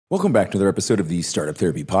Welcome back to another episode of the Startup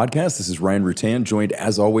Therapy Podcast. This is Ryan Rutan, joined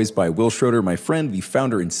as always by Will Schroeder, my friend, the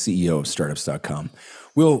founder and CEO of Startups.com.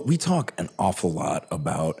 Will, we talk an awful lot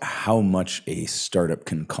about how much a startup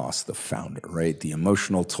can cost the founder, right? The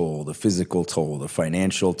emotional toll, the physical toll, the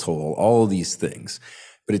financial toll, all of these things.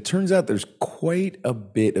 But it turns out there's quite a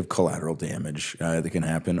bit of collateral damage that can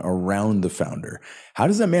happen around the founder. How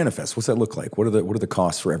does that manifest? What's that look like? What are the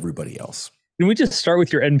costs for everybody else? Can we just start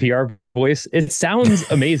with your NPR voice? It sounds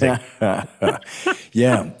amazing.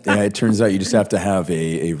 Yeah, it turns out you just have to have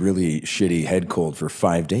a really shitty head cold for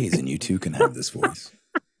 5 days and you too can have this voice.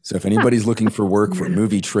 So if anybody's looking for work for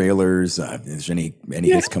movie trailers, if there's any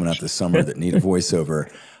hits coming out this summer that need a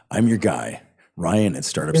voiceover, I'm your guy, Ryan at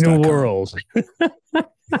Startups.com. In a world.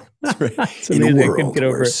 Right. In a world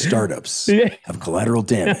where startups have collateral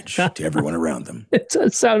damage to everyone around them. It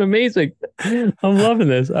does sound amazing. I'm loving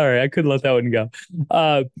this. All right, I couldn't let that one go.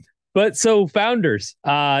 But so founders,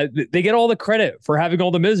 they get all the credit for having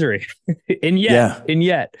all the misery. and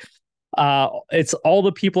yet, it's all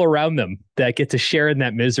the people around them that get to share in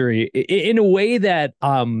that misery in a way that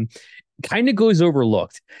kind of goes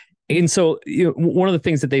overlooked. And so, one of the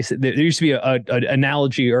things that they said, there used to be an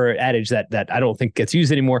analogy or an adage that I don't think gets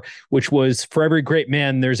used anymore, which was for every great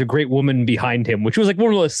man, there's a great woman behind him, which was like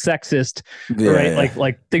one of those sexist, right? Yeah.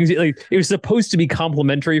 Like things like it was supposed to be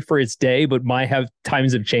complimentary for its day, but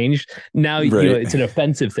times have changed. Now, it's an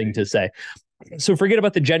offensive thing to say. So forget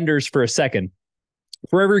about the genders for a second.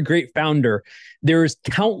 For every great founder, there's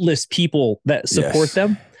countless people that support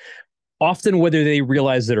them, often whether they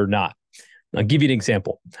realize it or not. I'll give you an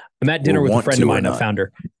example. I'm at dinner with a friend of mine, a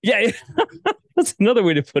founder. Yeah, that's another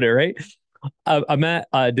way to put it, right? I'm at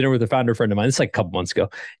dinner with a founder friend of mine. This is like a couple months ago.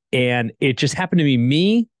 And it just happened to be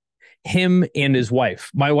me, him, and his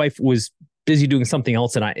wife. My wife was busy doing something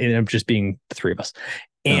else, and I'm just being the three of us.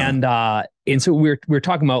 And so we're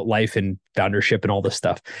talking about life and foundership and all this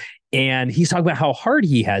stuff. And he's talking about how hard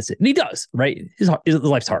he has it. And he does, right? His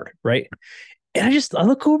life's hard, right? And I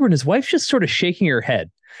look over and his wife's just sort of shaking her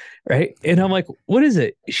head. Right. And I'm like, what is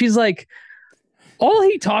it? She's like, all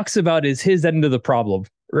he talks about is his end of the problem.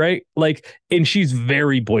 Right. Like, and she's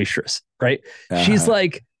very boisterous. Right. She's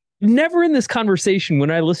like, never in this conversation,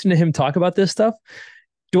 when I listen to him talk about this stuff,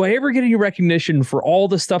 do I ever get any recognition for all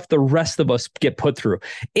the stuff the rest of us get put through?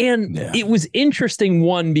 And it was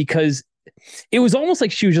interesting, because it was almost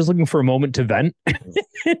like she was just looking for a moment to vent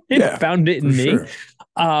and found it in me.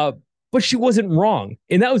 Sure. But she wasn't wrong.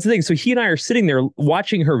 And that was the thing. So he and I are sitting there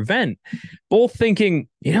watching her vent, both thinking,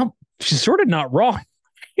 she's sort of not wrong.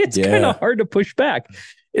 It's kind of hard to push back.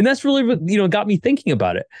 And that's really, got me thinking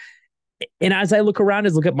about it. And as I look around,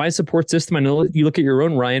 look at my support system, I know you look at your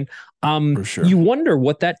own, Ryan, for sure. You wonder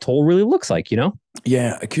what that toll really looks like,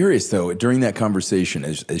 Yeah. Curious though, during that conversation,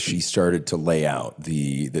 as she started to lay out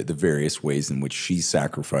the various ways in which she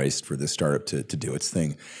sacrificed for the startup to do its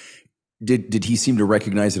thing, Did he seem to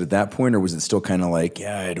recognize it at that point, or was it still kind of like,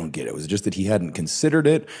 I don't get it? Was it just that he hadn't considered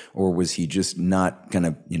it, or was he just not kind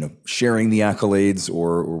of, sharing the accolades,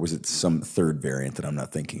 or was it some third variant that I'm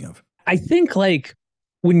not thinking of? I think like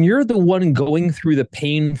when you're the one going through the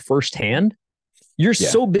pain firsthand, you're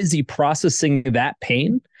so busy processing that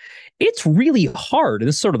pain. It's really hard. And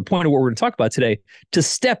this is sort of the point of what we're going to talk about today, to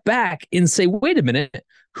step back and say, wait a minute,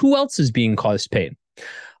 who else is being caused pain?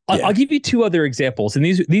 I'll give you two other examples. And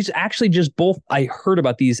these actually just both, I heard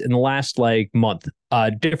about these in the last month,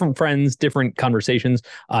 different friends, different conversations,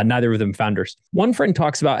 neither of them founders. One friend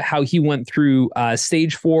talks about how he went through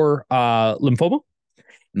stage 4 lymphoma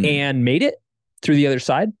and made it through the other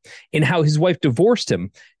side, and how his wife divorced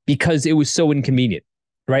him because it was so inconvenient,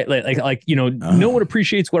 right? No one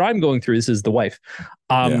appreciates what I'm going through. This is the wife.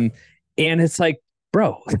 And it's like,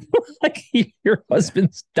 bro, like your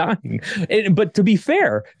husband's dying. But to be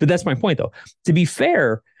fair, but that's my point though. To be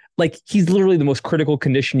fair, like he's literally the most critical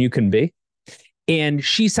condition you can be. And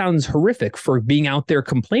she sounds horrific for being out there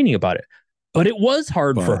complaining about it. But it was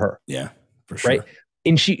hard for her. Yeah, for sure. Right.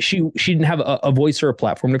 And she didn't have a voice or a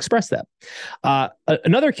platform to express that.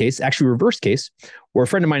 Another case, actually reverse case, where a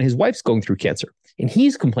friend of mine, his wife's going through cancer, and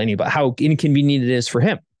he's complaining about how inconvenient it is for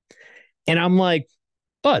him. And I'm like,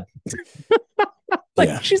 bud,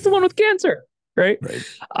 she's the one with cancer, right?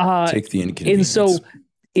 Take the inconvenience. And so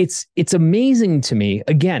it's amazing to me,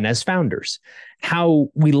 again, as founders, how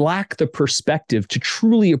we lack the perspective to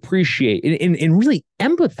truly appreciate and really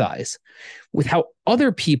empathize with how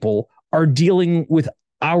other people are dealing with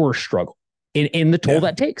our struggle and the toll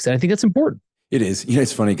that takes. And I think that's important. It is.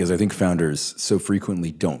 It's funny because I think founders so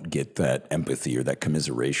frequently don't get that empathy or that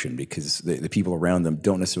commiseration because the people around them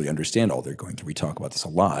don't necessarily understand all they're going through. We talk about this a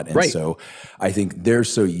lot. And so I think they're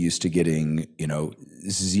so used to getting,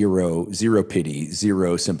 zero pity,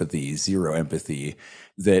 zero sympathy, zero empathy,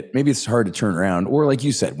 that maybe it's hard to turn around. Or like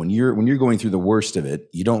you said, when you're going through the worst of it,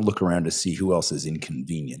 you don't look around to see who else is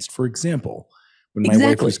inconvenienced. For example, when my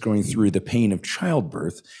wife was going through the pain of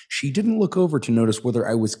childbirth, she didn't look over to notice whether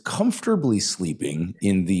I was comfortably sleeping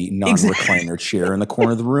in the non-recliner chair in the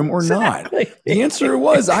corner of the room or not. The answer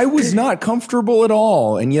was I was not comfortable at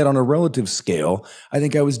all. And yet on a relative scale, I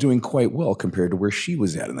think I was doing quite well compared to where she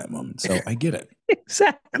was at in that moment. So I get it.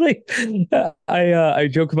 Exactly. I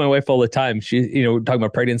joke with my wife all the time. She, talking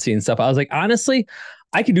about pregnancy and stuff. I was like, honestly,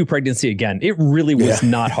 I could do pregnancy again. It really was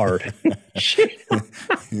not hard.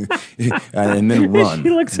 And then run. She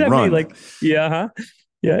looks at me like, yeah.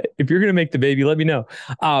 If you're going to make the baby, let me know.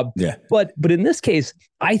 But in this case,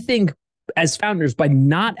 I think as founders, by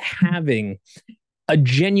not having a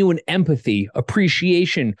genuine empathy,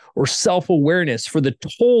 appreciation, or self-awareness for the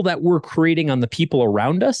toll that we're creating on the people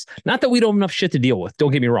around us, not that we don't have enough shit to deal with,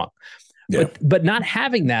 don't get me wrong, but not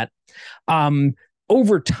having that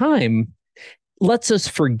over time lets us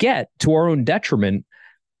forget, to our own detriment,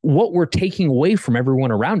 what we're taking away from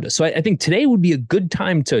everyone around us. So I think today would be a good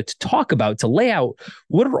time to talk about, to lay out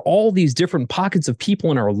what are all these different pockets of people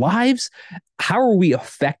in our lives? How are we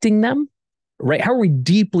affecting them? Right? How are we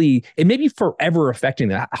deeply and maybe forever affecting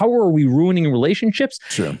them? How are we ruining relationships?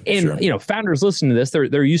 Sure. Founders listening to this,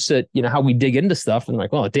 they're used to, how we dig into stuff and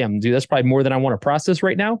like, well, damn, dude, that's probably more than I want to process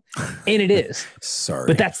right now. And it is. Sorry.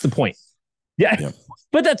 But that's the point. Yeah.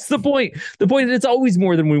 But that's the point. The point is it's always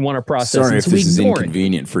more than we want to process. Sorry if this is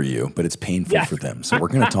inconvenient for you, but it's painful for them. So we're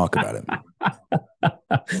going to talk about it.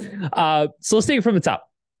 So let's take it from the top.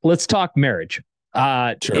 Let's talk marriage.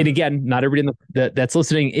 And again, not everybody that's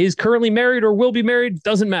listening is currently married or will be married.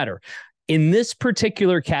 Doesn't matter. In this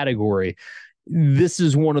particular category, this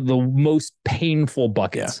is one of the most painful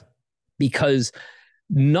buckets because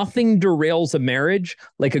nothing derails a marriage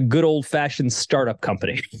like a good old fashioned startup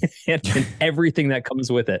company and everything that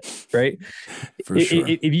comes with it. Right. For sure.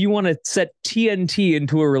 If you want to set TNT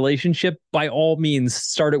into a relationship, by all means,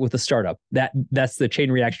 start it with a startup. That's the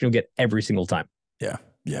chain reaction you'll get every single time.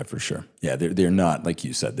 Yeah, for sure. Yeah, they're not, like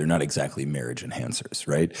you said, they're not exactly marriage enhancers,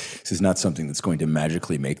 right? This is not something that's going to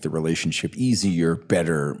magically make the relationship easier,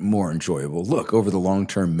 better, more enjoyable. Look, over the long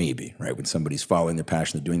term, maybe, right? When somebody's following their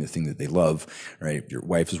passion, they're doing the thing that they love, right? Your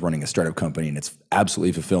wife is running a startup company and it's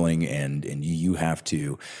absolutely fulfilling, and you have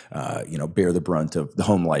to, bear the brunt of the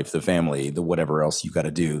home life, the family, the whatever else you got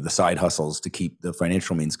to do, the side hustles to keep the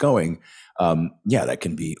financial means going. That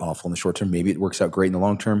can be awful in the short term. Maybe it works out great in the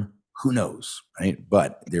long term. Who knows, right?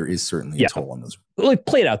 But there is certainly a toll on those. Like,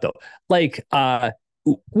 play it out though. Like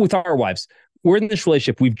with our wives, we're in this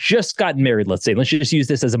relationship. We've just gotten married, let's say. Let's just use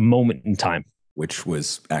this as a moment in time. Which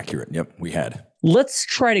was accurate. Yep, we had. Let's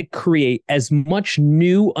try to create as much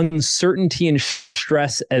new uncertainty and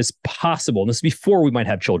stress as possible. And this is before we might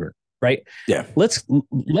have children, right? Yeah.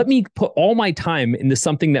 Let me put all my time into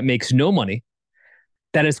something that makes no money,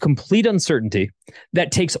 that is complete uncertainty,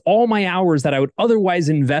 that takes all my hours that I would otherwise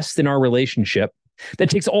invest in our relationship, that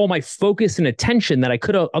takes all my focus and attention that I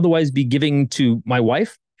could otherwise be giving to my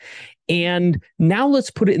wife. And now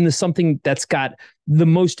let's put it into something that's got the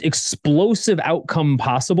most explosive outcome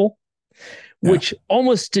possible, which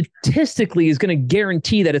almost statistically is going to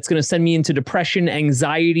guarantee that it's going to send me into depression,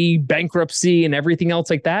 anxiety, bankruptcy, and everything else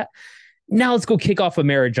like that. Now let's go kick off a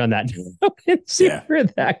marriage on that and see where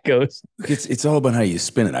that goes. It's all about how you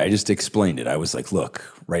spin it. I just explained it. I was like, look,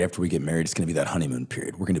 right after we get married, it's going to be that honeymoon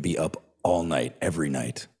period. We're going to be up all night, every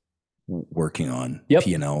night, working on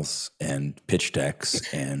P&Ls and pitch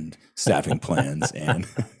decks and staffing plans. And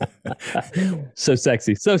so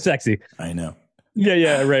sexy. I know.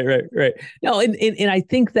 Yeah. Right. No, and I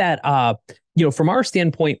think that, from our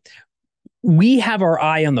standpoint, we have our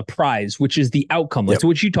eye on the prize, which is the outcome. Like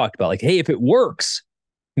what you talked about. Like, hey, if it works,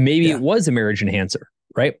 maybe it was a marriage enhancer,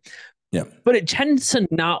 right? Yeah. But it tends to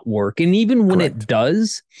not work. And even when it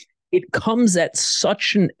does, it comes at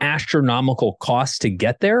such an astronomical cost to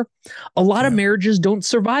get there. A lot of marriages don't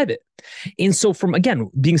survive it. And so from, again,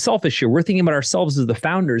 being selfish here, we're thinking about ourselves as the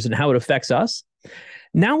founders and how it affects us.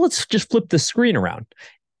 Now let's just flip the screen around.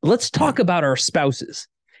 Let's talk about our spouses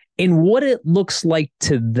and what it looks like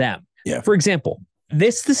to them. Yeah. For example,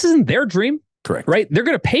 this isn't their dream. Correct. Right? They're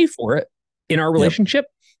going to pay for it in our relationship,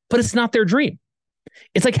 but it's not their dream.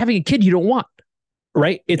 It's like having a kid you don't want.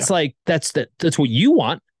 Right? It's like that's what you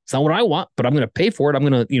want. It's not what I want, but I'm going to pay for it. I'm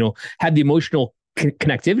going to, have the emotional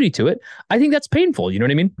connectivity to it. I think that's painful. You know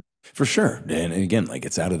what I mean? For sure. And again, like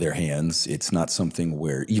it's out of their hands. It's not something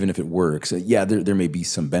where even if it works, yeah, there may be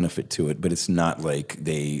some benefit to it, but it's not like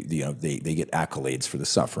they get accolades for the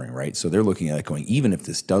suffering, right? So they're looking at it going, even if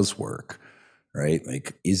this does work, right?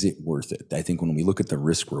 Like, is it worth it? I think when we look at the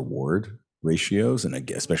risk reward ratios, and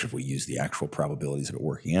again, especially if we use the actual probabilities of it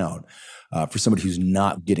working out, for somebody who's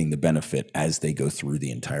not getting the benefit as they go through the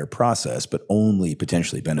entire process, but only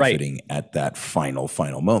potentially benefiting at that final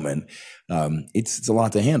moment, it's a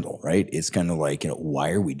lot to handle, right? It's kind of like, why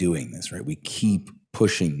are we doing this, right? We keep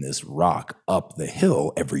pushing this rock up the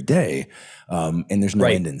hill every day, and there's no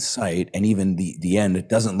end in sight. And even the end, it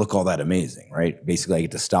doesn't look all that amazing, right? Basically, I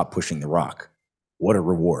get to stop pushing the rock. What a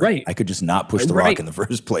reward. Right. I could just not push the rock in the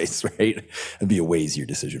first place, right? It'd be a way easier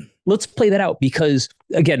decision. Let's play that out because,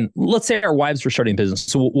 again, let's say our wives were starting a business.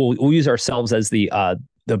 So we'll use ourselves as the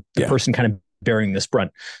person kind of bearing this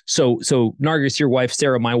brunt. So Nargis, your wife,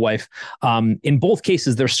 Sarah, my wife, in both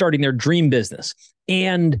cases, they're starting their dream business.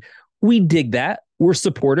 And we dig that. We're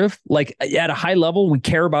supportive. Like at a high level, we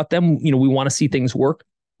care about them. We want to see things work.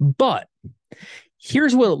 But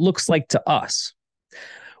here's what it looks like to us.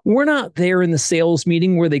 We're not there in the sales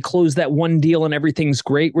meeting where they close that one deal and everything's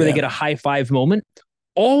great, where they get a high five moment.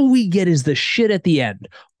 All we get is the shit at the end.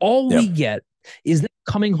 All we get is them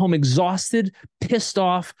coming home exhausted, pissed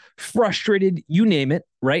off, frustrated, you name it,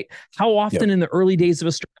 right? How often in the early days of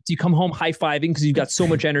a startup do you come home high-fiving because you've got so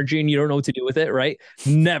much energy and you don't know what to do with it, right?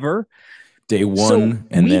 Never. Day one,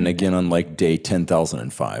 and then again on like day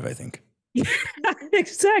 10,005, I think.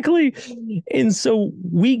 Exactly. And so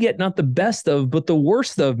we get not the best of, but the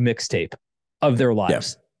worst of mixtape of their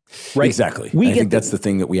lives. Right. Exactly. I think that's the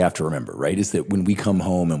thing that we have to remember, right? Is that when we come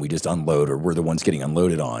home and we just unload, or we're the ones getting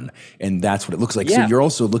unloaded on, and that's what it looks like. So you're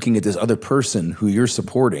also looking at this other person who you're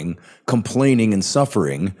supporting, complaining and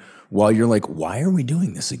suffering, while you're like, why are we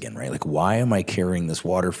doing this again, right? Like, why am I carrying this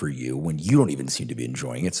water for you when you don't even seem to be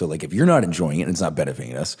enjoying it? So like, if you're not enjoying it and it's not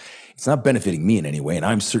benefiting us, it's not benefiting me in any way, and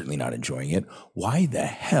I'm certainly not enjoying it, why the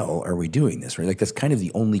hell are we doing this, right? Like, that's kind of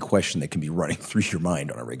the only question that can be running through your mind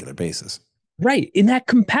on a regular basis. Right. And that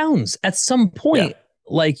compounds at some point. Yeah.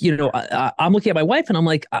 Like, I'm looking at my wife and I'm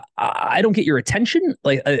like, I don't get your attention.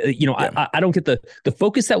 Like, I don't get the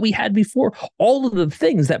focus that we had before. All of the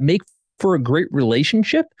things that make for a great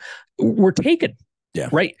relationship were taken. Yeah.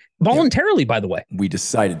 Right. Voluntarily, by the way. We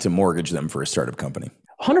decided to mortgage them for a startup company.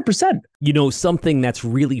 100%. Something that's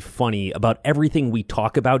really funny about everything we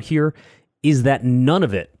talk about here is that none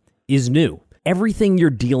of it is new. Everything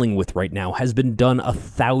you're dealing with right now has been done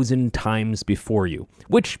 1,000 times before you,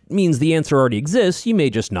 which means the answer already exists. You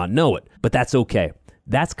may just not know it, but that's okay.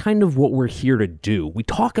 That's kind of what we're here to do. We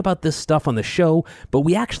talk about this stuff on the show, but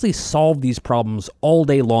we actually solve these problems all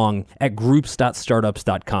day long at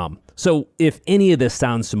groups.startups.com. So if any of this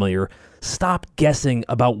sounds familiar, stop guessing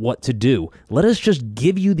about what to do. Let us just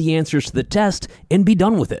give you the answers to the test and be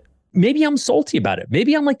done with it. Maybe I'm salty about it.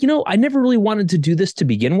 Maybe I'm like, I never really wanted to do this to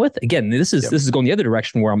begin with. Again, this is going the other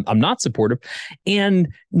direction where I'm not supportive. And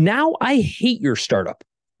now I hate your startup,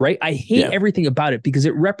 right? I hate everything about it because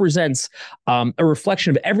it represents a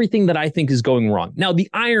reflection of everything that I think is going wrong. Now, the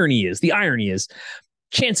irony is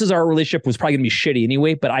chances are our relationship was probably going to be shitty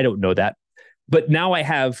anyway, but I don't know that. But now I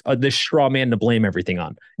have this straw man to blame everything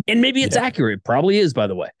on. And maybe it's accurate. It probably is, by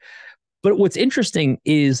the way. But what's interesting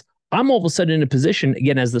is I'm all of a sudden in a position,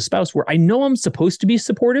 again, as the spouse, where I know I'm supposed to be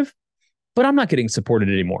supportive, but I'm not getting supported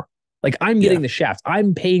anymore. Like, I'm getting the shaft.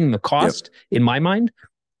 I'm paying the cost, in my mind,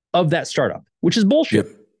 of that startup, which is bullshit.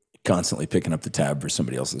 Constantly picking up the tab for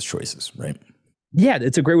somebody else's choices, right? Yeah,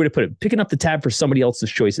 it's a great way to put it. Picking up the tab for somebody else's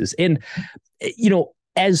choices. And,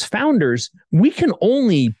 as founders, we can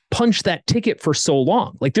only punch that ticket for so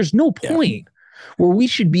long. Like, there's no point where we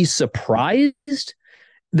should be surprised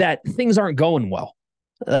that things aren't going well.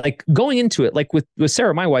 Like, going into it, like with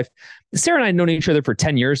Sarah, my wife, Sarah and I had known each other for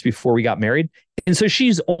 10 years before we got married. And so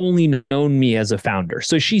she's only known me as a founder.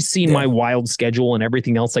 So she's seen my wild schedule and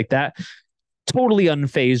everything else like that. Totally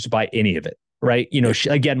unfazed by any of it. Right. She,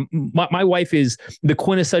 again, my wife is the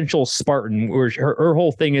quintessential Spartan, where her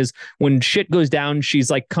whole thing is when shit goes down,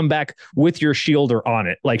 she's like, come back with your shield or on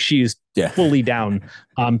it. Like, she's fully down.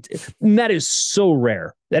 And that is so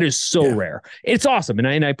rare. That is so rare. It's awesome. And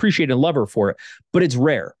I appreciate and love her for it, but it's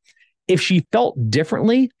rare. If she felt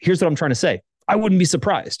differently, here's what I'm trying to say. I wouldn't be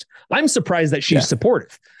surprised. I'm surprised that she's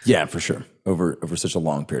supportive. Yeah, for sure. Over such a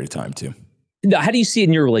long period of time too. How do you see it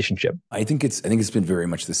in your relationship? I think it's been very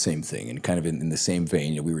much the same thing, and kind of in the same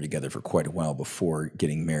vein. We were together for quite a while before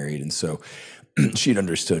getting married, and so she'd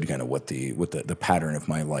understood kind of what the pattern of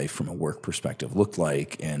my life from a work perspective looked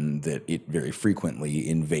like, and that it very frequently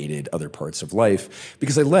invaded other parts of life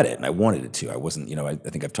because I let it and I wanted it to. I wasn't, I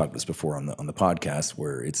think I've talked this before on the podcast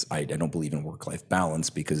where I don't believe in work-life balance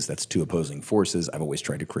because that's two opposing forces. I've always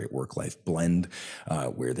tried to create work-life blend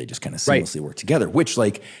where they just kind of seamlessly work together, which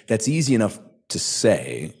that's easy enough to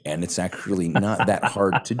say, and it's actually not that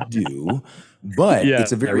hard to do, but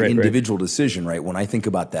it's a very individual decision, right? When I think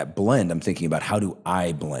about that blend, I'm thinking about how do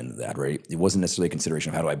I blend that, right? It wasn't necessarily a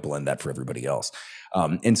consideration of how do I blend that for everybody else.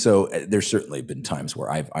 And so there's certainly been times where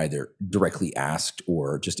I've either directly asked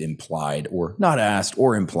or just implied, or not asked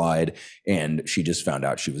or implied, and she just found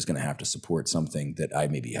out she was going to have to support something that I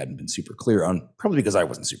maybe hadn't been super clear on, probably because I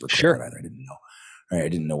wasn't super clear on it. I didn't know. Right? I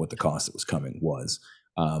didn't know what the cost that was coming was.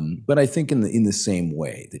 But I think in the same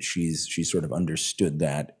way that she sort of understood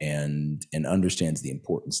that and understands the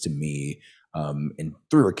importance to me, and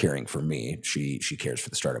through her caring for me, she cares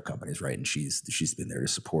for the startup companies, right? And she's been there to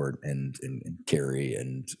support and carry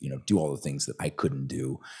and do all the things that I couldn't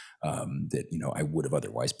do, that I would have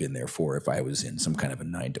otherwise been there for if I was in some kind of a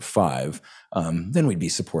 9 to 5. Then we'd be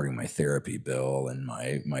supporting my therapy bill and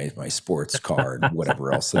my sports car and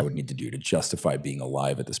whatever else that I would need to do to justify being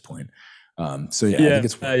alive at this point. I think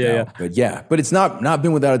it's worked out. But it's not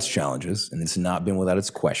been without its challenges, and it's not been without its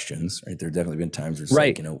questions, right? There have definitely been times where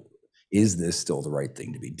it's is this still the right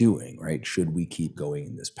thing to be doing, right? Should we keep going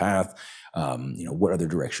in this path? What other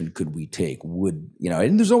direction could we take?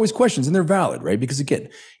 And there's always questions, and they're valid, right? Because again,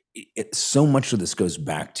 so much of this goes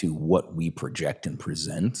back to what we project and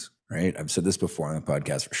present, right? I've said this before on the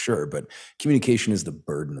podcast for sure, but communication is the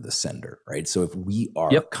burden of the sender, right? So if we are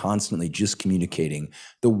constantly just communicating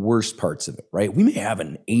the worst parts of it, right? We may have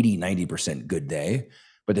an 80, 90% good day,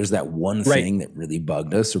 but there's that one thing that really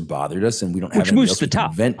bugged us or bothered us, and we don't have anybody else we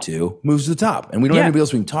can vent to, moves to the top. And we don't have anybody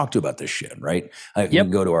else we can talk to about this shit, right? We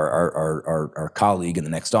can go to our colleague in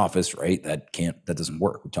the next office, right? That doesn't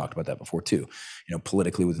work. We talked about that before too.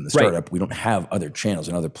 Politically within the startup, we don't have other channels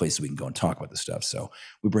and other places we can go and talk about this stuff. So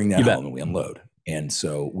we bring that home and we unload. And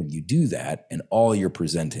so when you do that and all you're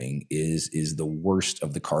presenting is the worst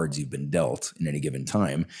of the cards you've been dealt in any given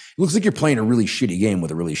time, it looks like you're playing a really shitty game with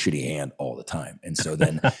a really shitty hand all the time. And so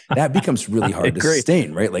then that becomes really hard to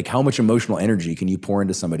sustain, right? Like how much emotional energy can you pour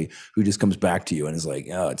into somebody who just comes back to you and is like,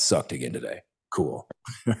 oh, it sucked again today. Cool.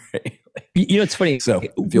 Right? It's funny. So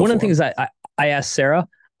one of the things I asked Sarah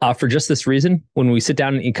for just this reason, when we sit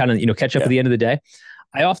down and kind of, catch up at the end of the day,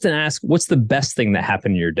 I often ask, what's the best thing that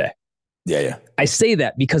happened in your day? Yeah. I say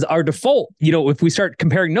that because our default, if we start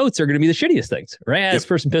comparing notes, they're going to be the shittiest things, right? This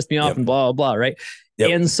person pissed me off and blah, blah, blah, right?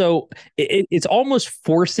 And so it's almost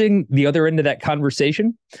forcing the other end of that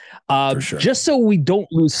conversation, just so we don't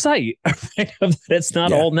lose sight right, of that it's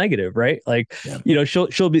not all negative, right? Like,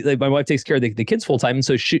 she'll be like, my wife takes care of the kids full time. And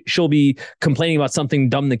so she'll be complaining about something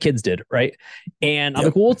dumb the kids did, right? And I'm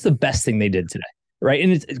like, well, what's the best thing they did today? Right.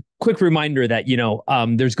 And it's a quick reminder that,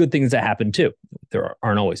 there's good things that happen too. There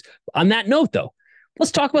aren't always. On that note, though,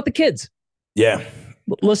 let's talk about the kids. Yeah.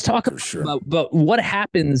 Let's talk about what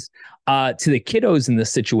happens to the kiddos in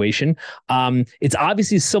this situation. It's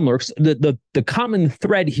obviously similar. The common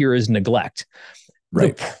thread here is neglect.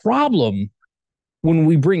 Right. The problem when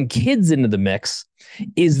we bring kids into the mix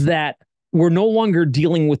is that we're no longer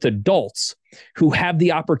dealing with adults who have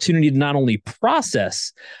the opportunity to not only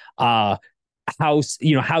process how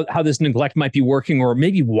this neglect might be working or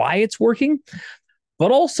maybe why it's working,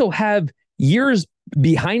 but also have years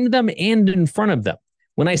behind them and in front of them.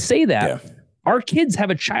 When I say that, our kids have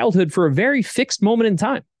a childhood for a very fixed moment in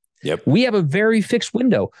time. Yep. We have a very fixed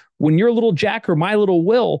window. When your little Jack or my little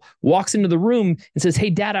Will walks into the room and says, hey,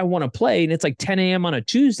 Dad, I want to play, and it's like 10 a.m. on a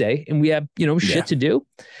Tuesday and we have, shit to do,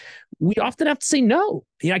 we often have to say, no,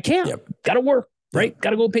 I can't. Got to work, right?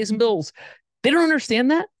 Got to go pay some bills. They don't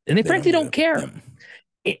understand that. And they frankly don't care.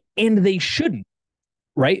 And they shouldn't,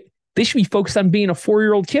 right? They should be focused on being a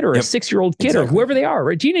 4-year-old kid or a 6-year-old kid or whoever they are,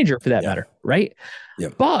 or a teenager for that matter, right?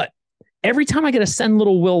 But every time I get to send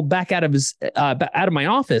little Will back out of my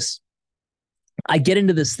office, I get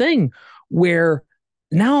into this thing where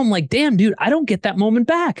now I'm like, damn, dude, I don't get that moment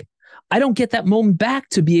back. I don't get that moment back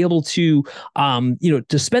to be able to,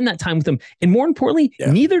 to spend that time with them. And more importantly,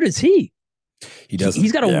 neither does he. He doesn't.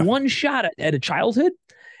 He's got a one shot at a childhood.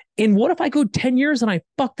 And what if I go 10 years and I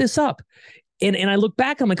fuck this up? And I look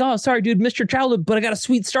back, I'm like, oh, sorry, dude, missed your childhood, but I got a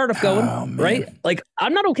sweet startup going, right? Like,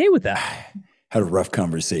 I'm not okay with that. had a rough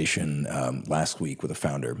conversation last week with a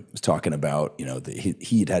founder. He was talking about,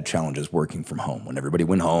 he'd had challenges working from home. When everybody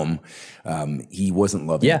went home, he wasn't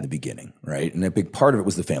loving it in the beginning, right? And a big part of it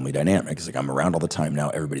was the family dynamic. It's like, I'm around all the time now.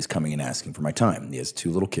 Everybody's coming and asking for my time. He has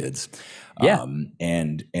 2 little kids.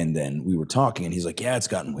 And then we were talking and he's like, yeah, it's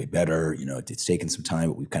gotten way better. It's taken some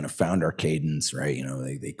time, but we've kind of found our cadence, right?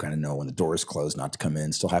 They kind of know when the door is closed not to come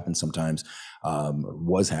in. Still happens sometimes,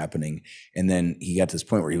 was happening. And then he got to this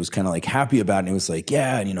point where he was kind of like happy about it. And he was like,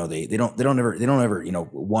 yeah, and they don't ever,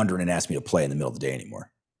 wander in and ask me to play in the middle of the day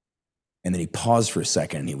anymore. And then he paused for a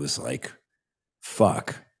second and he was like,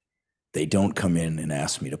 fuck, they don't come in and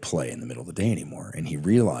ask me to play in the middle of the day anymore. And he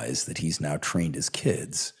realized that he's now trained his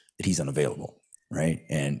kids that he's unavailable, right?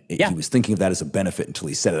 And he was thinking of that as a benefit until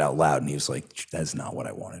he said it out loud. And he was like, that's not what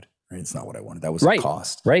I wanted. Right? It's not what I wanted. That was a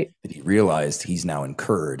cost that he realized he's now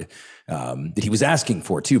incurred, that he was asking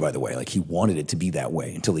for too, by the way. Like he wanted it to be that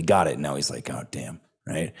way until he got it. And now he's like, oh, damn,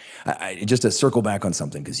 right? I just to circle back on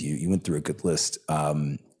something, because you went through a good list.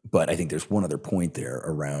 But I think there's one other point there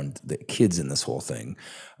around the kids in this whole thing.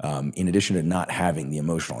 In addition to not having the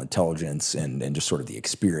emotional intelligence and just sort of the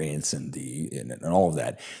experience and all of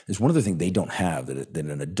that, there's one other thing they don't have that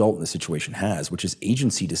an adult in the situation has, which is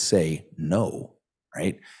agency to say no,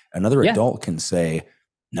 right? Another adult can say,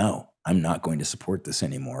 no, I'm not going to support this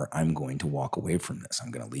anymore. I'm going to walk away from this.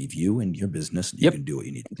 I'm going to leave you and your business, and you can do what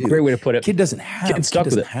you need to do. Great way to put it. Kid doesn't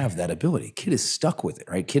have that ability. Kid is stuck with it,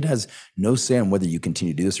 right? Kid has no say on whether you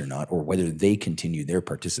continue to do this or not, or whether they continue their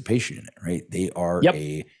participation in it, right? They are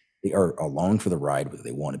they are along for the ride, whether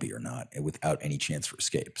they want to be or not, and without any chance for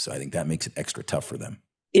escape. So I think that makes it extra tough for them.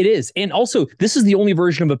 It is. And also, this is the only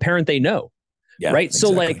version of a parent they know. Yeah, right. Exactly.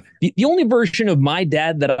 So like the only version of my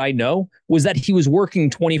dad that I know was that he was working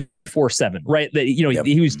 24/7, right? That,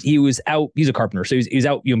 he was out, he's a carpenter. So he was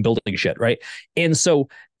out, building shit. Right. And so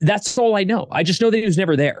that's all I know. I just know that he was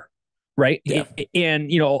never there. Right. Yeah.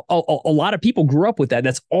 And, a lot of people grew up with that.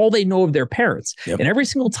 That's all they know of their parents. Yep. And every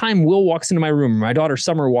single time Will walks into my room, my daughter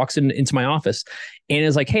Summer walks into my office and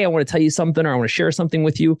is like, hey, I want to tell you something, or I want to share something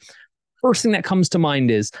with you. First thing that comes to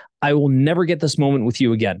mind is, I will never get this moment with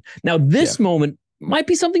you again. Now, this moment might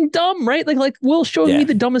be something dumb, right? Like Will showing me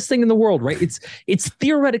the dumbest thing in the world, right? It's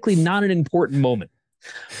theoretically not an important moment.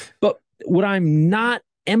 But what I'm not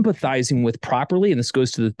empathizing with properly, and this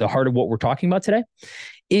goes to the heart of what we're talking about today,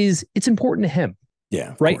 is it's important to him.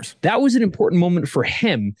 Yeah, right. Course. That was an important moment for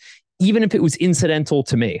him, even if it was incidental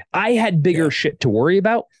to me. I had bigger shit to worry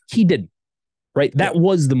about. He didn't. Right. That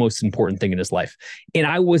was the most important thing in his life. And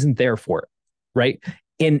I wasn't there for it. Right.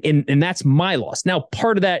 And that's my loss. Now,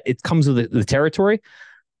 part of that, it comes with the territory,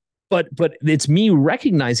 but it's me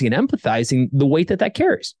recognizing and empathizing the weight that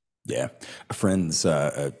carries. Yeah. A friend's,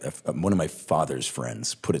 one of my father's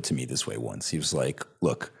friends put it to me this way once. He was like,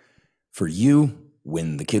 look, for you,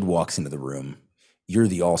 when the kid walks into the room, you're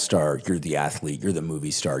the all-star, you're the athlete, you're the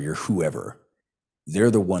movie star, you're whoever.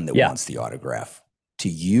 They're the one that wants the autograph. To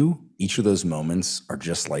you, each of those moments are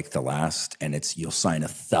just like the last, and you'll sign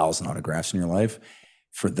 1,000 autographs in your life.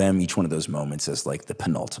 For them, each one of those moments is like the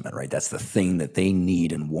penultimate, right? That's the thing that they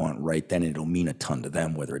need and want right then. It'll mean a ton to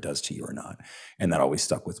them, whether it does to you or not. And that always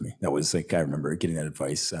stuck with me. That was like, I remember getting that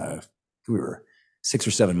advice. We were 6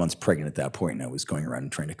 or 7 months pregnant at that point, and I was going around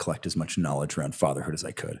and trying to collect as much knowledge around fatherhood as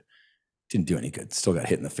I could. Didn't do any good. Still got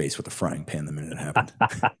hit in the face with a frying pan the minute it happened.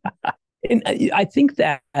 And I think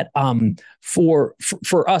that for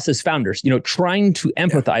us as founders, trying to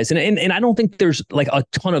empathize, and I don't think there's like a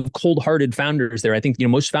ton of cold-hearted founders there. I think,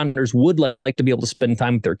 most founders would like to be able to spend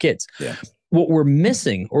time with their kids. Yeah. What we're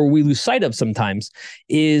missing, or we lose sight of sometimes,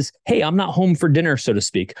 is, hey, I'm not home for dinner, so to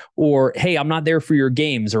speak, or hey, I'm not there for your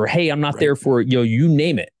games, or hey, I'm not there for, you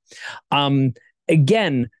name it.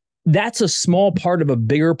 Again, that's a small part of a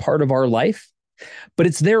bigger part of our life, but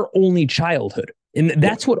it's their only childhood. And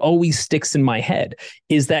that's what always sticks in my head,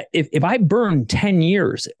 is that if I burn 10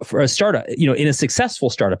 years for a startup, in a successful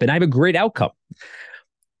startup, and I have a great outcome,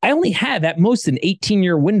 I only have at most an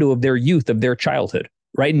 18-year window of their youth, of their childhood,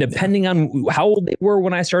 right? And depending on how old they were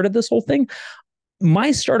when I started this whole thing,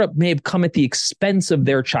 my startup may have come at the expense of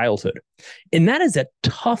their childhood. And that is a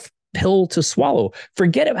tough pill to swallow.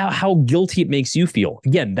 Forget about how guilty it makes you feel.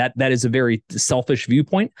 Again, that is a very selfish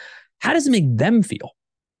viewpoint. How does it make them feel?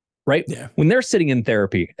 Right. Yeah. When they're sitting in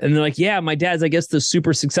therapy and they're like, yeah, my dad's, I guess, the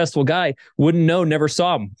super successful guy, wouldn't know, never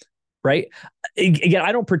saw him. Right. Again,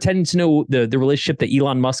 I don't pretend to know the relationship that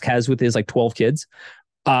Elon Musk has with his 12 kids.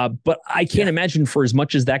 But I can't imagine, for as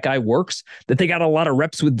much as that guy works, that they got a lot of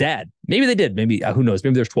reps with dad. Maybe they did. Maybe, who knows?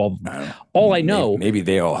 Maybe there's 12 of them. All I know. Maybe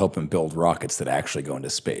they all help him build rockets that actually go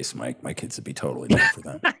into space. My kids would be totally down for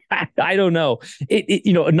that. I don't know.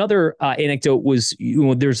 Another anecdote was,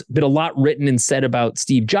 there's been a lot written and said about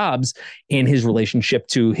Steve Jobs and his relationship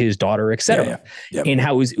to his daughter, et cetera, and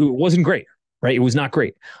how it wasn't great. Right. It was not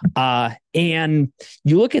great. And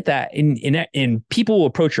you look at that and people will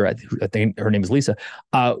approach her. I think her name is Lisa,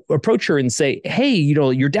 approach her and say, hey,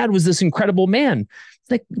 your dad was this incredible man.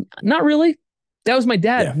 It's like, not really. That was my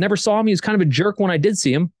dad. Yeah. Never saw him. He was kind of a jerk when I did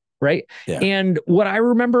see him. Right. Yeah. And what I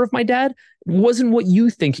remember of my dad wasn't what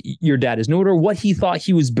you think your dad is, nor what he thought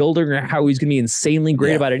he was building or how he's going to be insanely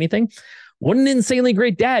great about anything. What an insanely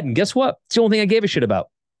great dad. And guess what? It's the only thing I gave a shit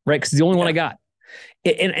about. Right. Because it's the only one I got.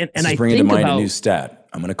 And I bringing to mind a new stat.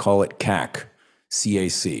 I'm going to call it CAC.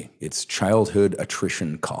 CAC. It's childhood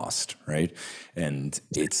attrition cost, right? And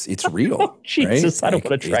it's real. Oh, Jesus, right? I don't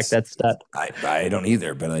want to track that stat. I don't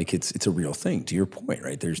either, but it's a real thing. To your point,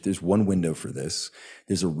 right? There's one window for this.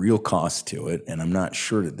 There's a real cost to it, and I'm not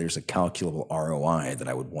sure that there's a calculable ROI that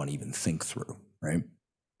I would want to even think through, right?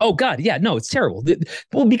 Oh God, yeah, no, it's terrible.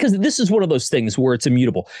 Well, because this is one of those things where it's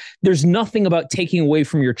immutable. There's nothing about taking away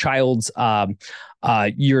from your child's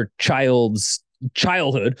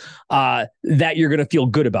childhood that you're going to feel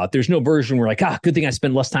good about. There's no version where like, good thing I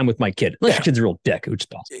spend less time with my kid, unless your kid's a real dick, which is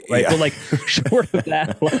possible, right? But like short of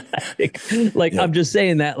that, I'm just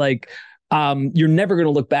saying that you're never going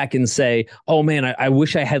to look back and say, oh man, I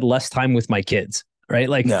wish I had less time with my kids. Right.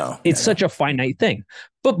 It's such a finite thing.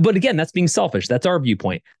 But again, that's being selfish. That's our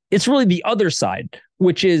viewpoint. It's really the other side,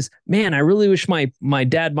 which is, man, I really wish my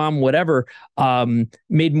dad, mom, whatever,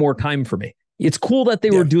 made more time for me. It's cool that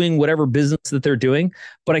they were doing whatever business that they're doing,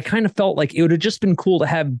 but I kind of felt like it would have just been cool to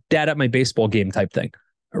have dad at my baseball game type thing.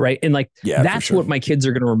 Right. And that's what my kids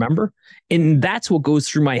are going to remember. And that's what goes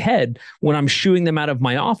through my head when I'm shooing them out of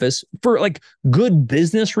my office for good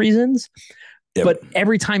business reasons. Yep. But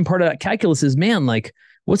every time part of that calculus is, man,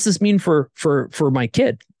 what's this mean for my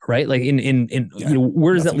kid? Right.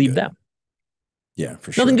 Where does that leave them? Yeah,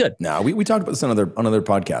 for sure. Nothing good. No, we talked about this on other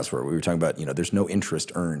podcasts where we were talking about, there's no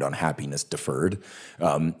interest earned on happiness deferred.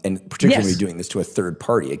 And particularly when you're doing this to a third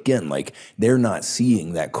party, again, they're not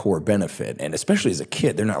seeing that core benefit. And especially as a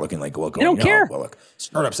kid, they're not looking they don't care. Well, look,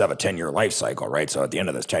 startups have a 10-year life cycle, right? So at the end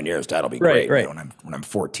of this 10 years, that'll be great. Right. When I'm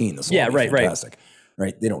 14, this will be fantastic.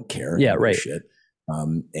 Right. They don't care. Yeah. Right. Shit.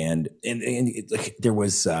 And there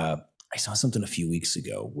was, I saw something a few weeks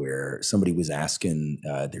ago where somebody was asking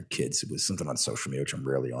their kids, it was something on social media, which I'm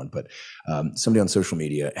rarely on, but somebody on social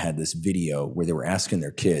media had this video where they were asking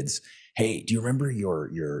their kids, hey, do you remember your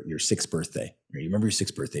 6th birthday? You remember your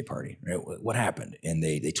 6th birthday party? Right? What happened? And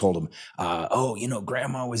they told them,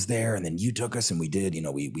 grandma was there and then you took us and we did,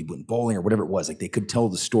 we went bowling or whatever it was. They could tell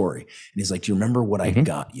the story. And he's like, do you remember what I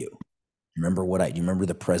got you? Do you remember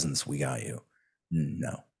the presents we got you?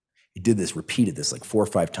 No. He repeated this 4 or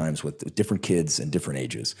 5 times with different kids and different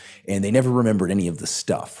ages. And they never remembered any of the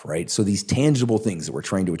stuff, right? So these tangible things that we're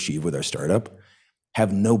trying to achieve with our startup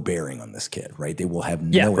have no bearing on this kid, right? They will have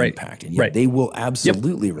no impact. And yet they will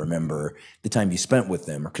absolutely remember the time you spent with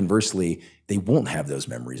them, or conversely, they won't have those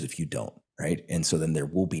memories if you don't, right? And so then there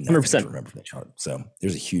will be nothing 100%. To remember from the child. So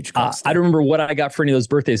there's a huge cost. I don't remember what I got for any of those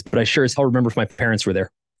birthdays, but I sure as hell remember if my parents were there.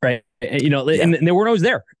 Right. And they weren't always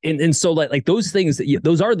there. And so those things,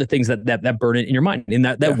 those are the things that burn it in your mind, and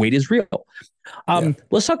that weight is real.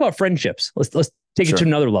 Let's talk about friendships. Let's take it to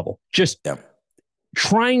another level. Just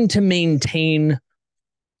trying to maintain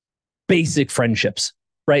basic friendships,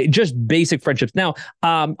 right? Just basic friendships. Now,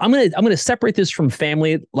 I'm gonna separate this from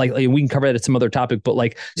family. We can cover that at some other topic,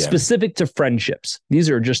 but specific to friendships. These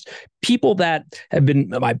are just people that have been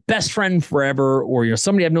my best friend forever, or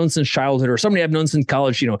somebody I've known since childhood, or somebody I've known since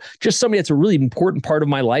college. Just somebody that's a really important part of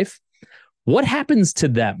my life. What happens to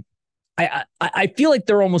them? I feel like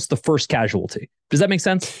they're almost the first casualty. Does that make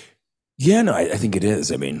sense? Yeah, no, I think it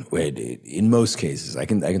is. I mean, in most cases, I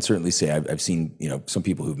can certainly say I've seen, some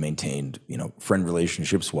people who've maintained, friend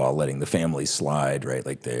relationships while letting the family slide, right?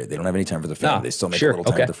 They don't have any time for the family. They still make a little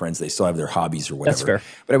time for the friends. They still have their hobbies or whatever. That's fair.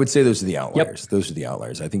 But I would say those are the outliers. Yep. Those are the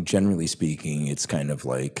outliers. I think generally speaking, it's kind of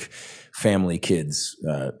like family, kids,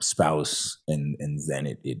 spouse, and then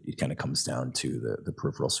it kind of comes down to the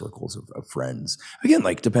peripheral circles of friends. Again,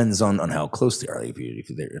 depends on how close they are.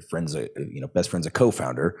 If friends, best friend's a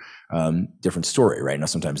co-founder, different story, right? Now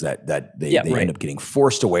sometimes that they end up getting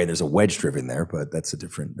forced away. There's a wedge driven there, but that's a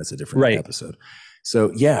different episode.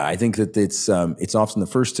 So yeah, I think that it's often the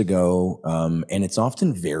first to go, and it's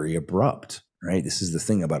often very abrupt, right? This is the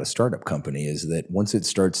thing about a startup company, is that once it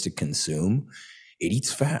starts to consume, it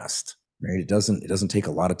eats fast. Right. It doesn't take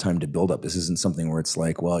a lot of time to build up. This isn't something where it's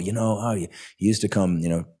you used to come,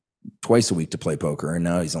 twice a week to play poker, and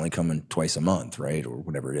now he's only coming twice a month, right? Or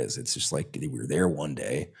whatever it is. It's just like we were there one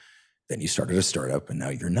day, then you started a startup, and now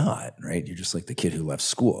you're not, right? You're just like the kid who left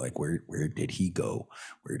school. Like where did he go?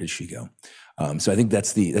 Where did she go? So I think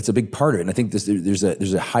that's a big part of it. And I think there's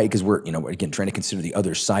a high, because we're, again, trying to consider the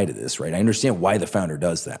other side of this, right? I understand why the founder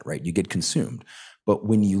does that, right? You get consumed. But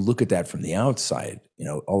when you look at that from the outside,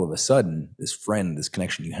 all of a sudden, this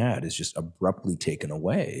connection you had is just abruptly taken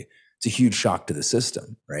away. It's a huge shock to the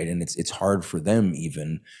system, right? And it's hard for them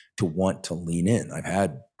even to want to lean in. I've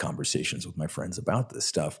had conversations with my friends about this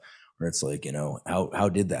stuff where it's like, how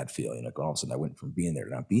did that feel? All of a sudden I went from being there to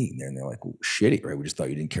not being there. And they're like, well, shitty, right? We just thought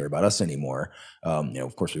you didn't care about us anymore.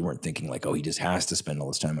 Of course we weren't thinking like, oh, he just has to spend all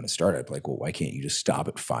this time on a startup. Like, well, why can't you just stop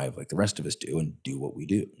at 5 like the rest of us do and do what we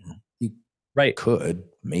do? You could,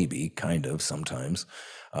 maybe, kind of, sometimes,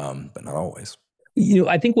 but not always.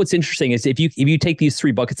 I think what's interesting is if you take these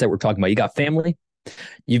 3 buckets that we're talking about, you got family,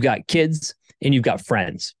 you've got kids, and you've got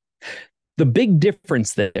friends. The big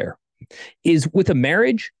difference there is with a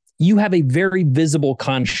marriage, you have a very visible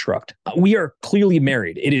construct. We are clearly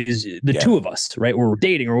married. It is the two of us, right? We're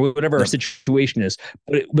dating or whatever our situation is,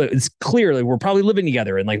 but it's clearly we're probably living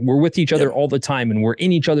together and like we're with each other all the time and we're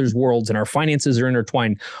in each other's worlds and our finances are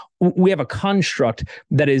intertwined. We have a construct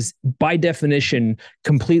that is by definition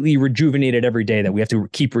completely rejuvenated every day that we have to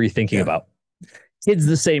keep rethinking about. Kids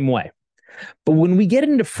the same way. But when we get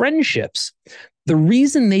into friendships, the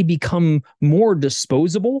reason they become more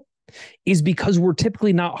disposable is because we're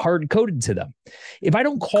typically not hard coded to them. If I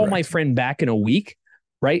don't call my friend back in a week,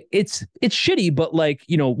 right? It's shitty, but like,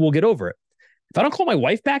 we'll get over it. If I don't call my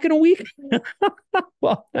wife back in a week,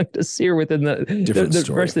 well, I have to see her within the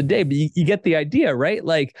rest of the day, but you get the idea, right?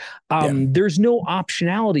 Like, there's no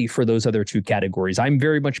optionality for those other 2 categories. I'm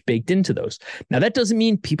very much baked into those. Now, that doesn't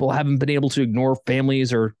mean people haven't been able to ignore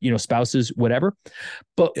families or, spouses, whatever.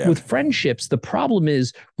 But with friendships, the problem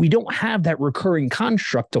is we don't have that recurring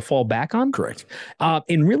construct to fall back on. Correct.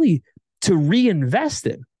 And really to reinvest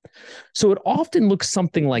in. So it often looks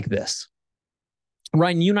something like this.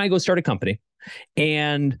 Ryan, you and I go start a company.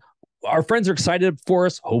 And our friends are excited for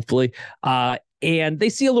us, hopefully, and they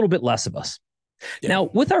see a little bit less of us.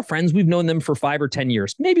 Now, with our friends, we've known them for 5 or 10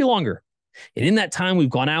 years, maybe longer. And in that time,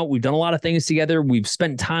 we've gone out, we've done a lot of things together. We've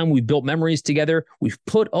spent time, we've built memories together. We've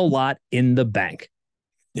put a lot in the bank.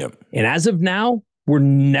 And as of now, we're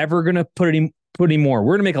never going to put any more.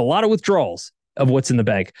 We're going to make a lot of withdrawals of what's in the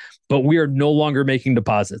bank, but we are no longer making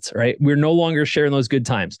deposits, right? We're no longer sharing those good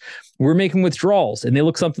times. We're making withdrawals and they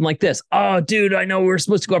look something like this. Oh, dude, I know we were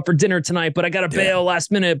supposed to go out for dinner tonight, but I got to bail last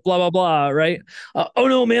minute, blah, blah, blah, right? Oh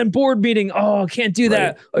no, man, board meeting. Oh, can't do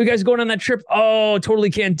that. Oh, you guys going on that trip? Oh,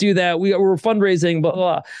 totally can't do that. We're fundraising, blah,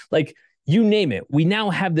 blah. Like you name it. We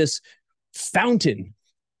now have this fountain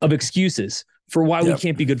of excuses for why we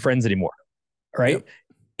can't be good friends anymore, right?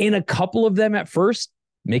 And a couple of them at first,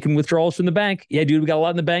 making withdrawals from the bank. Yeah, dude, we got a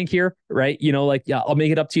lot in the bank here, right? I'll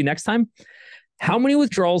make it up to you next time. How many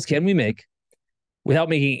withdrawals can we make without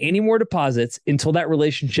making any more deposits until that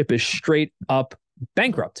relationship is straight up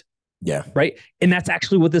bankrupt? Right. And that's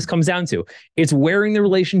actually what this comes down to. It's wearing the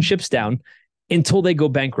relationships down until they go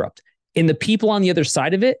bankrupt. And the people on the other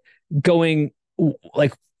side of it going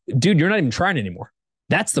like, dude, you're not even trying anymore.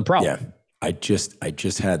 That's the problem. I just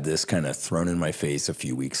had this kind of thrown in my face a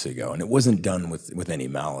few weeks ago, and it wasn't done with any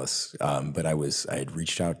malice. But I had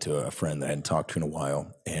reached out to a friend that I hadn't talked to in a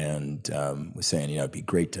while, and was saying, it'd be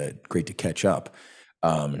great to catch up.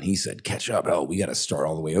 And he said, catch up? Oh, we got to start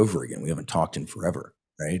all the way over again. We haven't talked in forever,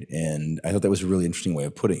 right? And I thought that was a really interesting way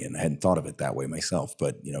of putting it. I hadn't thought of it that way myself,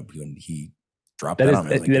 but when he dropped that on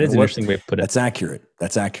me, that is an interesting way of putting it.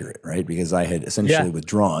 That's accurate, right? Because I had essentially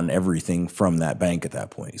withdrawn everything from that bank at that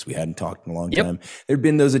point. Because we hadn't talked in a long time. There'd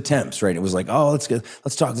been those attempts, right? It was like, oh,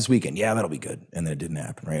 let's talk this weekend. Yeah, that'll be good. And then it didn't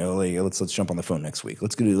happen, right? Oh, let's jump on the phone next week.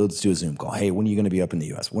 Let's do a Zoom call. Hey, when are you going to be up in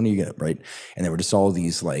the US? When are you going to, right? And there were just all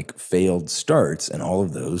these like failed starts, and all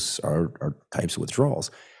of those are types of withdrawals.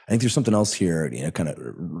 I think there's something else here, kind of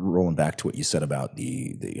rolling back to what you said about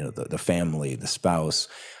the family, the spouse.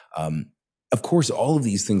 Of course, all of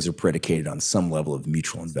these things are predicated on some level of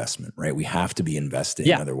mutual investment, right? We have to be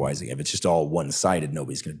investing. Otherwise, if it's just all one-sided,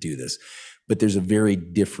 nobody's going to do this. But there's a very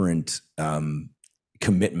different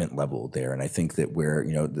commitment level there. And I think that where,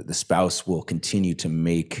 the spouse will continue to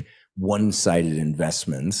make one-sided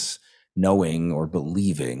investments, knowing or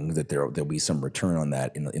believing that there'll be some return on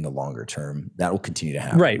that in the longer term, that will continue to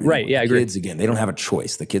happen. Right. Yeah, I agree. Kids, again, they don't have a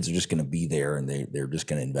choice. The kids are just going to be there, and they're just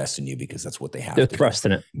going to invest in you because that's what they have. They're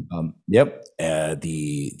thrusting it.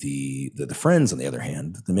 The friends, on the other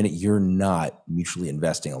hand, the minute you're not mutually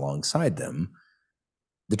investing alongside them,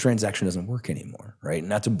 the transaction doesn't work anymore, right?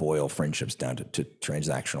 Not to boil friendships down to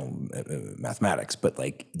transactional mathematics, but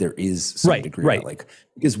like there is some degree of that, like,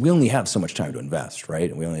 because we only have so much time to invest, right?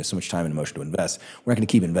 And we only have so much time and emotion to invest. We're not going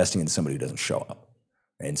to keep investing into somebody who doesn't show up.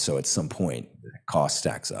 And so at some point, the cost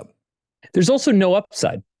stacks up. There's also no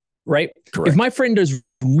upside, right? Correct. If my friend does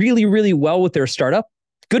really, really well with their startup,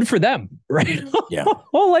 good for them, right? Yeah.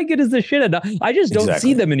 All I get is the shit. I just don't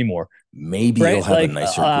see them anymore. Maybe you'll have a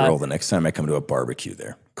nicer girl the next time I come to a barbecue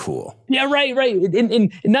there. Cool. Yeah, right.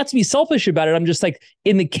 And not to be selfish about it, I'm just like,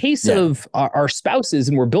 in the case of our spouses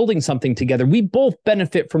and we're building something together, we both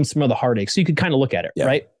benefit from some of the heartache. So you could kind of look at it,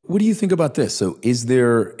 right? What do you think about this? So is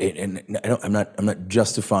there, and I'm not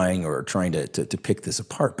justifying or trying to pick this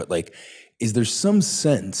apart, but like, is there some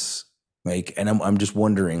sense, like, and I'm just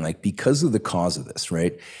wondering, like, because of the cause of this,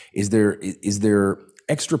 right? Is there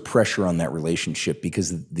extra pressure on that relationship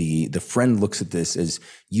because the friend looks at this as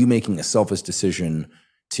you making a selfish decision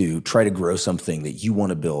to try to grow something that you want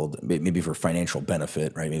to build, maybe for financial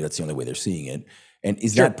benefit, right? Maybe that's the only way they're seeing it. And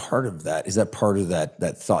is that part of that? Is that part of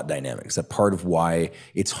that thought dynamic? Is that part of why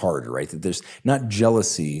it's hard, right? That there's not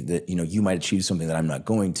jealousy that, you might achieve something that I'm not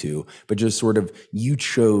going to, but just sort of you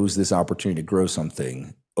chose this opportunity to grow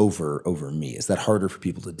something over me. Is that harder for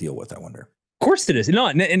people to deal with, I wonder? Of course it is. No,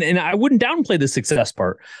 and I wouldn't downplay the success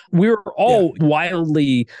part. We're all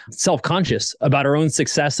wildly self-conscious about our own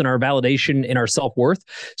success and our validation and our self-worth.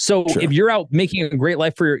 So if you're out making a great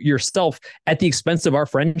life for yourself at the expense of our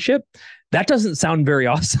friendship, that doesn't sound very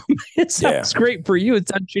awesome. It sounds great for you. It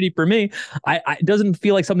sounds shitty for me. It doesn't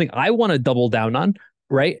feel like something I want to double down on.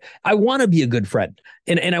 Right. I want to be a good friend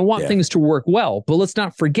and I want things to work well, but let's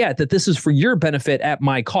not forget that this is for your benefit at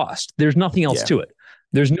my cost. There's nothing else to it.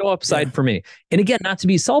 There's no upside for me. And again, not to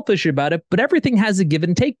be selfish about it, but everything has a give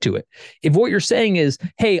and take to it. If what you're saying is,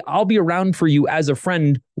 hey, I'll be around for you as a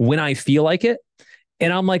friend when I feel like it.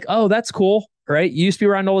 And I'm like, oh, that's cool. Right. You used to be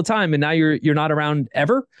around all the time and now you're not around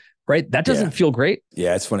ever. Right. That doesn't feel great.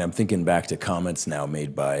 Yeah. It's funny. I'm thinking back to comments now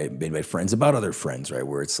made by friends about other friends, right?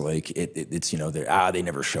 Where it's like, it's, they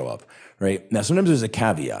never show up. Right. Now, sometimes there's a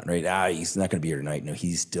caveat, right? He's not going to be here tonight. No,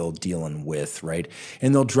 he's still dealing with, right.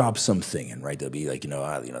 And they'll drop something in, right. They'll be like,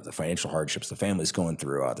 the financial hardships the family's going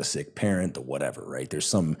through, the sick parent, the whatever, right. There's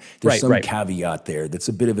some caveat there that's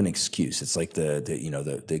a bit of an excuse. It's like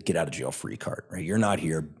the get out of jail free card, right? You're not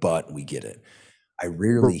here, but we get it. I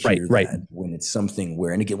rarely hear that when it's something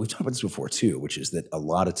where, and again, we've talked about this before too, which is that a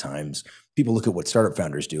lot of times people look at what startup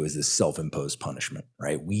founders do as this self-imposed punishment,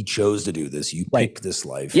 right? We chose to do this. You picked this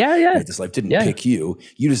life. Right? This life didn't pick you.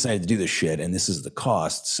 You decided to do this shit and this is the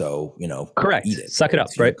cost. So, correct. Eat it. Suck it up,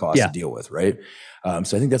 it's right? Cost to deal with, right?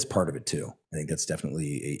 So I think that's part of it too. I think that's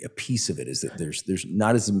definitely a piece of it is that there's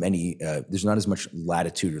not as much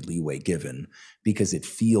latitude or leeway given because it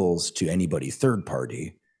feels to anybody third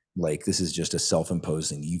party like this is just a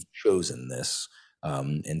self-imposing, you've chosen this.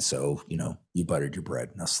 And so, you buttered your bread.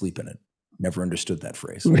 Now sleep in it. Never understood that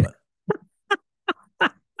phrase. But.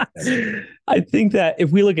 I think that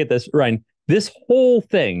if we look at this, Ryan, this whole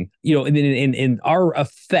thing, in our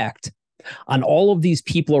effect on all of these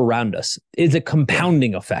people around us is a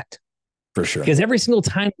compounding effect. For sure. Because every single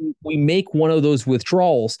time we make one of those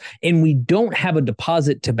withdrawals and we don't have a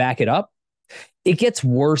deposit to back it up, it gets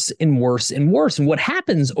worse and worse and worse. And what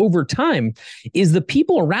happens over time is the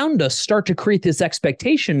people around us start to create this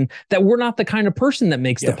expectation that we're not the kind of person that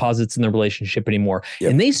makes deposits in the relationship anymore.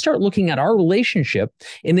 And they start looking at our relationship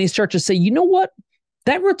and they start to say, you know what?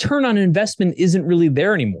 That return on investment isn't really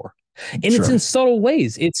there anymore. And it's in subtle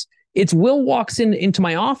ways. It's Will walks into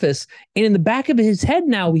my office and in the back of his head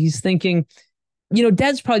now, he's thinking,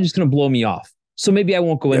 Dad's probably just going to blow me off. So maybe I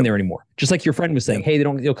won't go in there anymore. Just like your friend was saying, hey,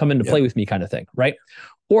 they'll come in to play with me kind of thing, right?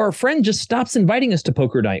 Or a friend just stops inviting us to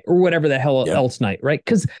poker night or whatever the hell else night, right?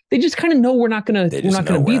 Because they just kind of know we're not going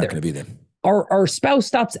to be there. Our spouse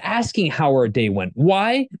stops asking how our day went.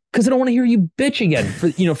 Why? Because I don't want to hear you bitch again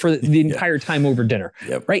for the entire time over dinner,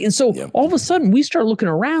 right? And so all of a sudden we start looking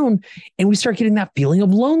around and we start getting that feeling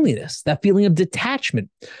of loneliness, that feeling of detachment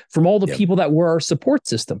from all the people that were our support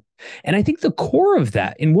system. And I think the core of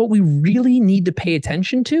that and what we really need to pay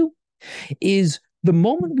attention to is the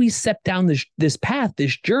moment we step down this path,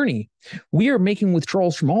 this journey, we are making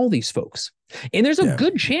withdrawals from all these folks. And there's a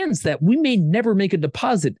good chance that we may never make a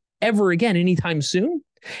deposit ever again anytime soon.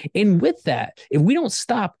 And with that, if we don't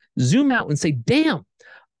stop, zoom out and say, damn,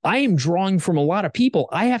 I am drawing from a lot of people.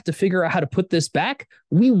 I have to figure out how to put this back.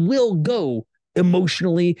 We will go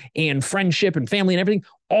emotionally and friendship and family and everything.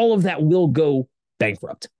 All of that will go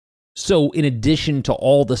bankrupt. So in addition to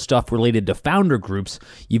all the stuff related to founder groups,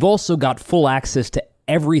 you've also got full access to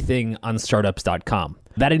everything on startups.com.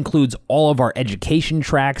 That includes all of our education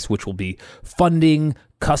tracks, which will be funding,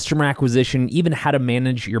 customer acquisition, even how to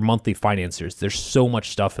manage your monthly financiers. There's so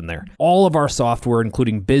much stuff in there. All of our software,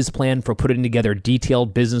 including BizPlan for putting together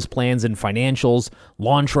detailed business plans and financials,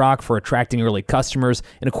 LaunchRock for attracting early customers,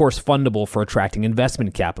 and of course, Fundable for attracting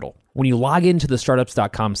investment capital. When you log into the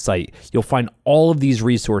startups.com site, you'll find all of these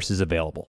resources available.